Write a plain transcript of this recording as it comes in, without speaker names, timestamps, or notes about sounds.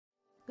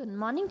Good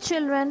morning,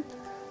 children.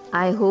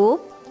 I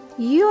hope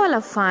you all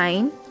are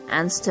fine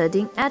and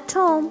studying at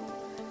home.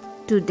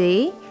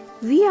 Today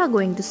we are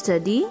going to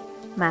study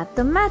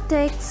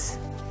mathematics.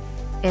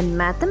 In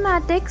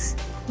mathematics,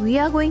 we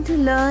are going to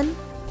learn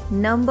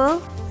number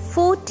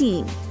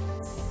 14.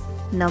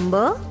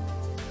 Number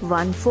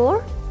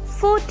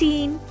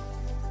 14.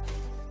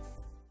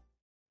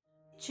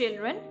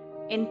 Children,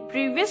 in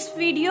previous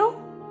video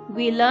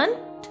we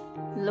learned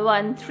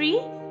 1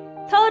 3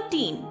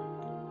 13.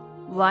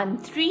 1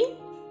 3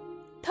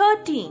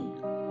 13.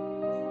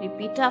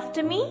 Repeat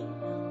after me.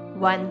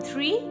 1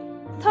 3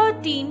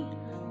 13.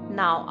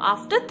 Now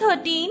after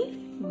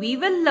 13 we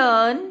will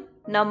learn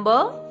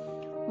number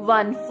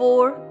 1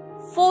 4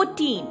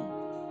 14.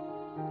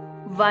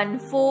 1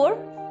 4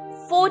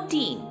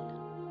 14.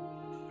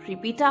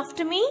 Repeat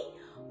after me.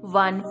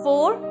 1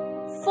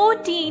 4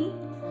 14.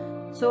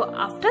 So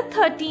after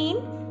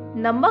 13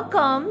 number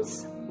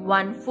comes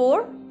 1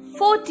 4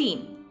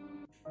 14.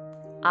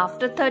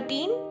 After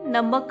 13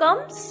 number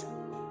comes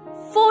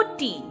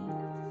 14.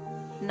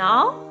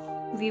 Now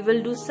we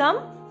will do some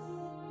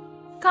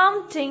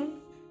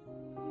counting.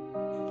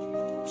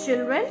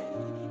 Children,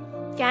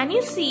 can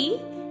you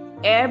see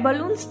air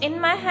balloons in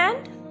my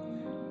hand?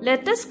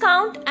 Let us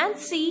count and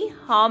see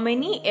how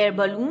many air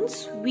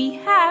balloons we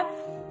have.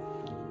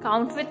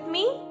 Count with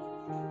me.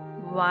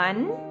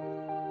 1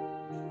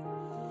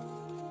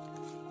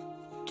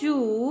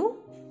 2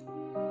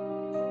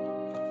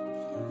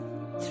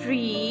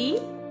 3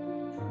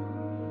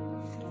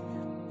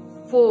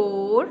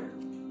 4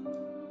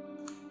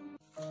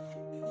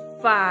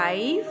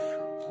 5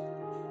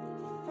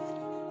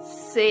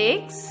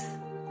 6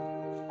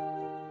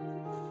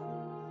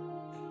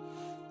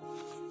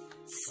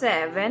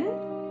 7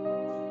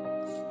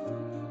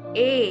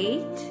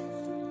 8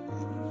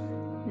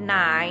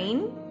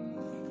 9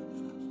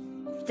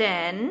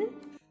 10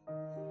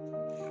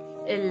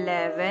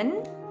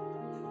 11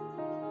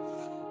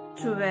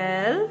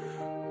 12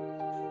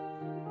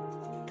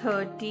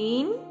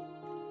 13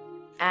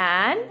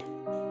 and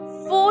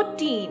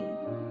 14.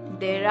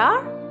 There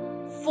are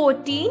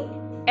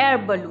 14 air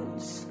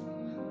balloons.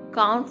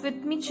 Count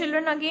with me,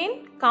 children,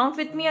 again. Count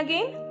with me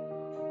again.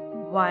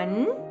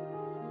 1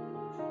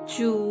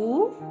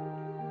 2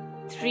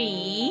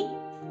 3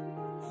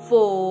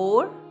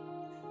 4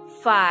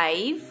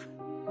 5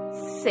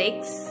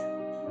 6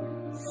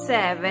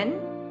 7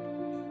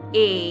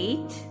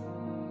 8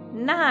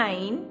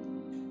 9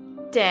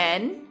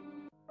 10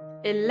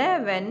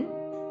 11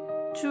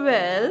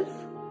 12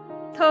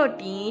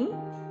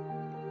 13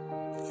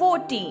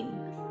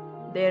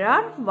 14. There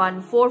are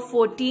 1 4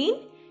 14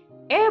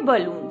 air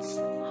balloons.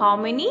 How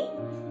many?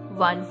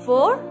 1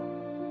 4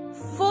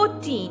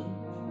 14.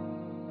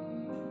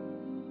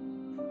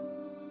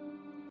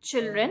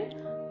 Children,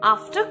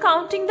 after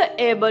counting the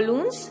air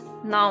balloons,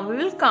 now we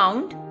will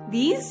count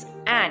these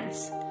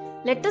ants.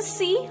 Let us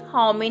see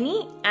how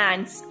many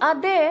ants are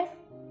there.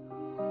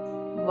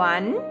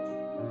 1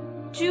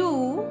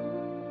 2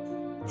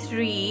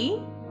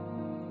 3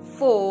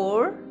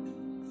 4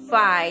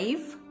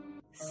 5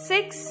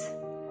 6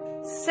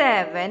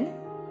 7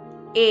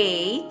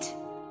 8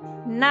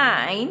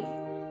 9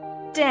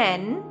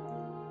 10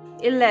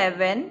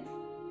 11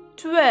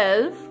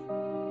 12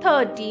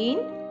 13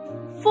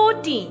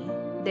 14.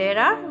 There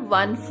are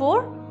 1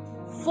 4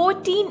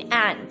 14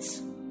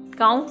 ants.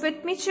 Count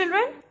with me,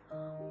 children.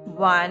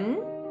 1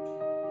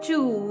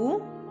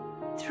 2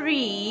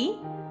 3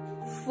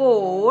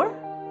 4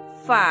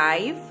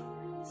 5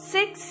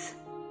 6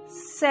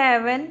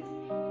 7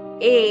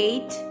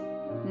 8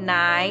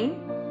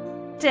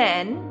 9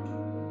 10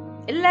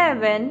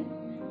 11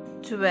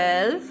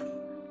 12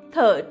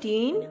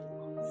 13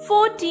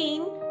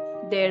 14.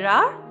 There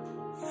are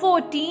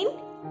 14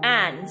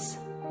 ants.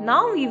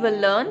 Now we will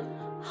learn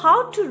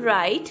how to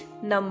write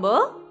number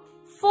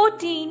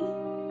 14.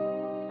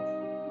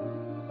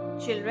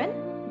 Children,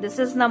 this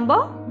is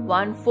number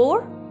 1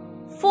 4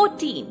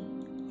 14.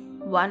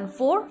 1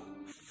 4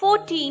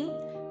 14.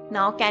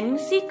 Now can you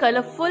see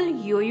colorful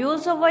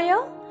yo-yos over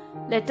here?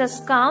 Let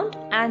us count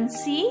and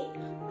see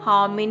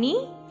how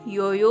many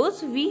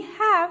yo-yos we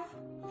have.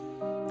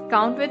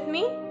 Count with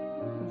me.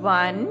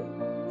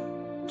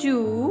 1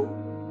 2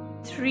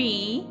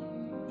 3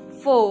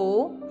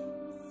 4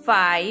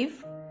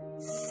 5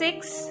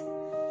 6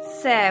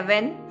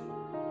 7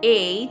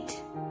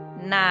 8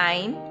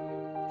 9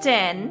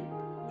 10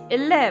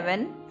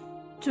 11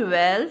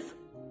 12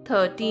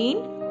 13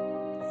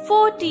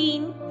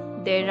 14.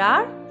 There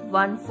are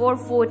 1 4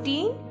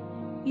 14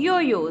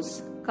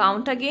 yo-yos.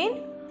 Count again.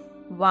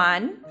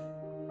 1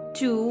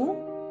 2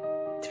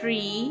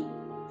 3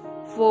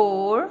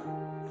 4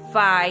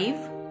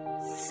 5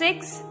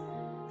 6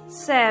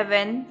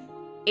 7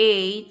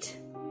 8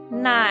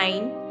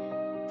 9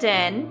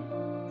 10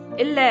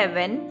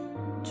 11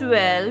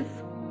 12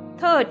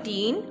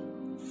 13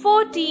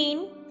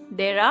 14.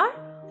 There are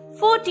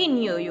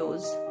 14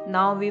 yo-yos.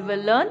 Now we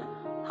will learn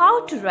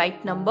how to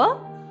write number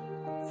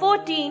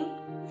 14.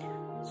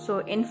 So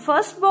in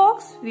first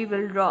box we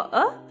will draw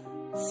a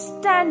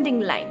standing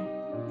line.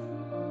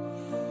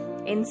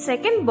 In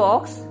second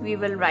box, we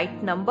will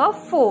write number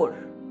 4.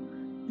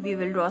 We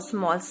will draw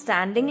small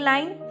standing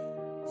line,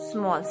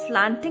 small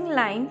slanting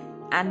line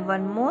and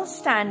one more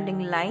standing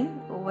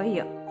line over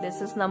here.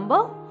 This is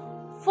number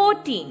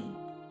 14.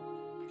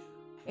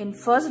 In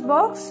first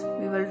box,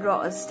 we will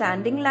draw a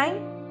standing line.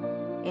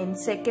 In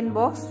second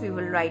box, we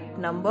will write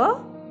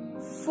number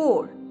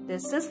 4.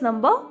 This is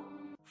number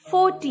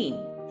 14.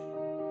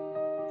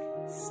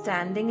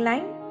 Standing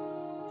line.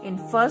 In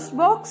first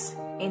box,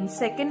 in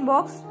second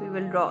box, we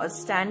will draw a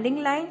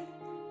standing line,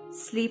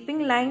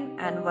 sleeping line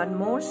and one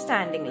more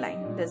standing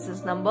line. This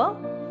is number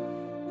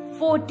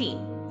 14.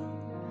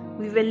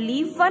 We will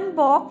leave one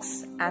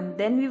box and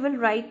then we will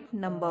write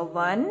number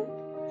 1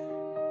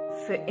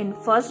 in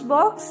first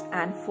box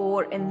and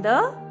 4 in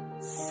the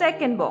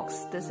second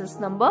box. This is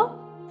number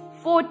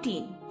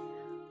 14.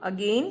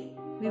 Again,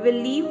 we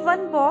will leave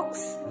one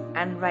box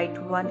and write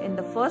 1 in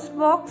the first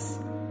box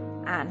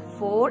and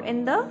 4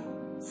 in the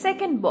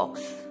second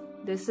box.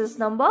 This is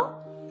number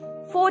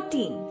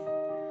 14.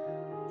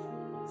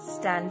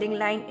 Standing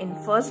line in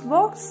first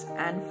box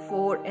and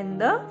 4 in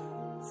the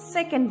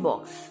second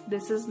box.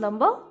 This is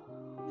number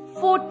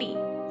 14.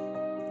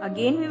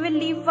 Again, we will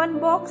leave one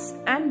box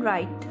and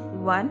write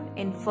 1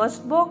 in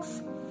first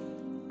box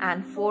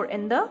and 4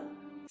 in the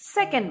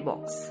second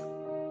box.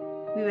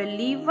 We will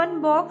leave one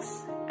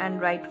box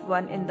and write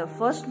 1 in the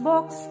first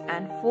box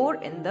and 4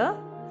 in the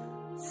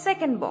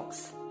second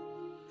box.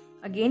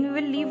 Again,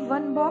 we will leave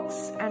one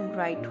box and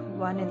write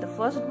 1 in the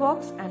first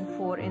box and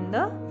 4 in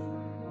the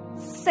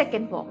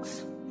second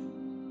box.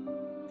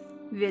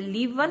 We will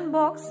leave one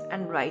box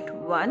and write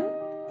 1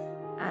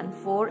 and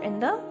 4 in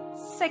the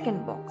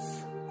second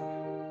box.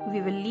 We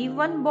will leave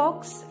one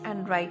box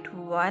and write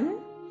 1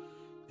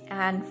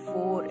 and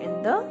 4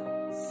 in the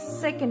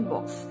second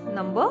box.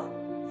 Number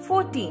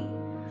 14.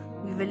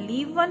 We will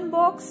leave one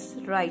box,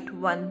 write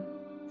 1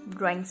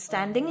 drawing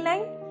standing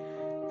line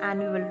and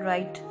we will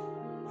write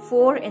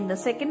 4 in the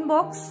second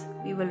box.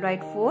 We will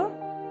write 4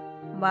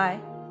 by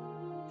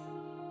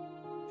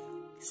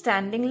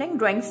standing line,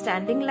 drawing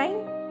standing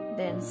line,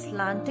 then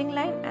slanting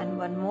line and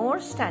one more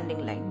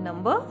standing line.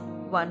 Number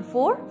 1,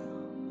 4,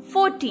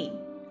 14.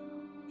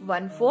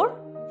 1, 4,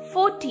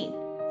 14.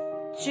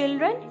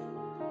 Children,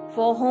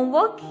 for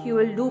homework, you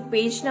will do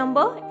page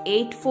number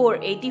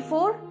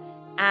 8484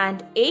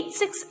 and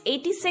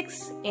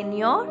 8686 in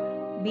your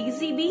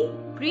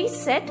BZB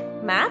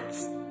Preset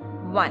Maths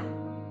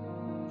 1.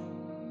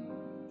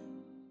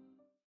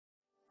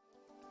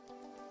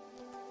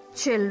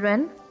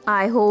 Children,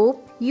 I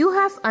hope you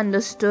have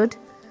understood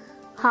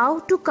how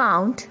to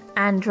count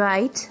and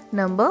write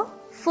number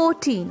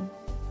 14.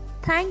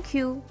 Thank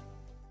you.